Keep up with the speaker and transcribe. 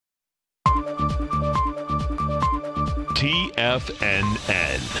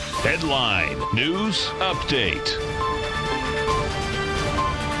TFNN. Headline News Update.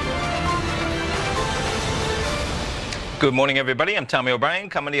 Good morning, everybody. I'm Tommy O'Brien,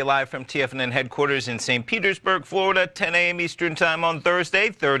 coming to you live from TFNN headquarters in St. Petersburg, Florida, 10 a.m. Eastern Time on Thursday,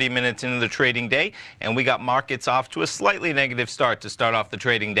 30 minutes into the trading day, and we got markets off to a slightly negative start to start off the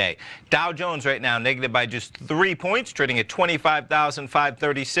trading day. Dow Jones right now negative by just 3 points, trading at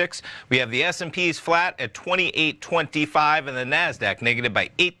 25,536. We have the S&P's flat at 2825, and the Nasdaq negative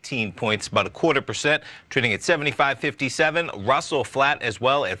by 18 points, about 0.25%, trading at 7557. Russell flat as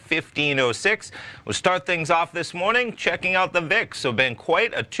well at 1506. We'll start things off this morning checking out the VIX. So been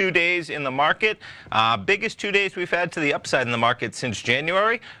quite a 2 days in the market. Biggest 2 days we've had to the upside in the market since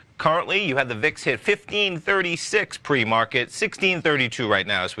January. Currently, you had the VIX hit 1536 pre-market, 1632 right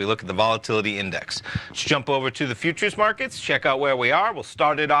now as we look at the volatility index. Let's jump over to the futures markets, check out where we are. We'll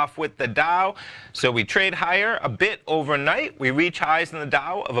start it off with the Dow. So we trade higher a bit overnight. We reach highs in the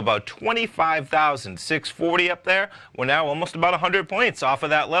Dow of about 25,640 up there. We're now almost about 100 points off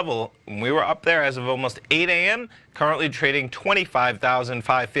of that level. We were up there as of almost 8 a.m., currently trading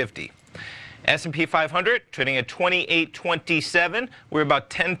 25,550. S&P 500 trading at 2827. We're about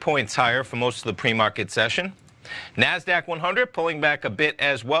 10 points higher for most of the pre-market session. NASDAQ 100 pulling back a bit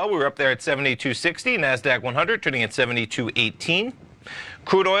as well. We were up there at 7260. NASDAQ 100 trading at 7218.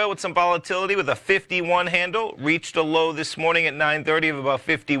 Crude oil with some volatility with a 51 handle. Reached a low this morning at 9:30 of about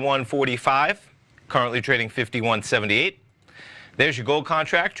 51.45. Currently trading 51.78. There's your gold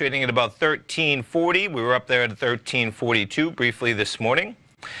contract trading at about 1340. We were up there at 1342 briefly this morning.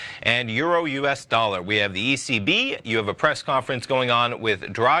 And Euro US dollar. We have the ECB. You have a press conference going on with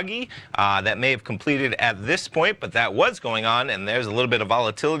Draghi that may have completed at this point, but that was going on, and there's a little bit of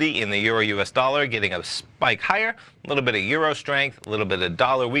volatility in the Euro US dollar, getting a spike higher, a little bit of euro strength, a little bit of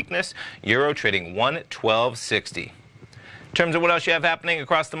dollar weakness. Euro trading 112.60. In terms of what else you have happening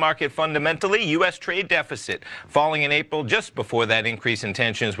across the market fundamentally, U.S. trade deficit falling in April just before that increase in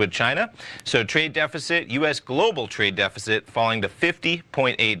tensions with China. So trade deficit, U.S. global trade deficit falling to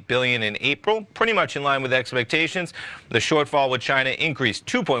 $50.8 billion in April, pretty much in line with expectations. The shortfall with China increased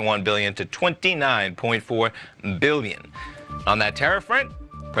 $2.1 billion to $29.4 billion. On that tariff front,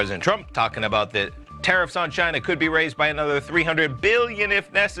 President Trump talking about the tariffs on China could be raised by another $300 billion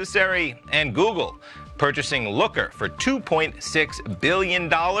if necessary, and Google purchasing Looker for $2.6 billion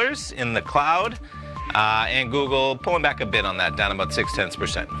in the cloud, and Google pulling back a bit on that, down about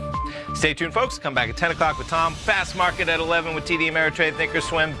 0.6%. Stay tuned, folks. Come back at 10 o'clock with Tom. Fast Market at 11 with TD Ameritrade,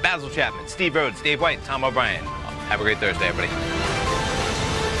 Thinkorswim, Basil Chapman, Steve Rhodes, Dave White, Tom O'Brien. Have a great Thursday, everybody.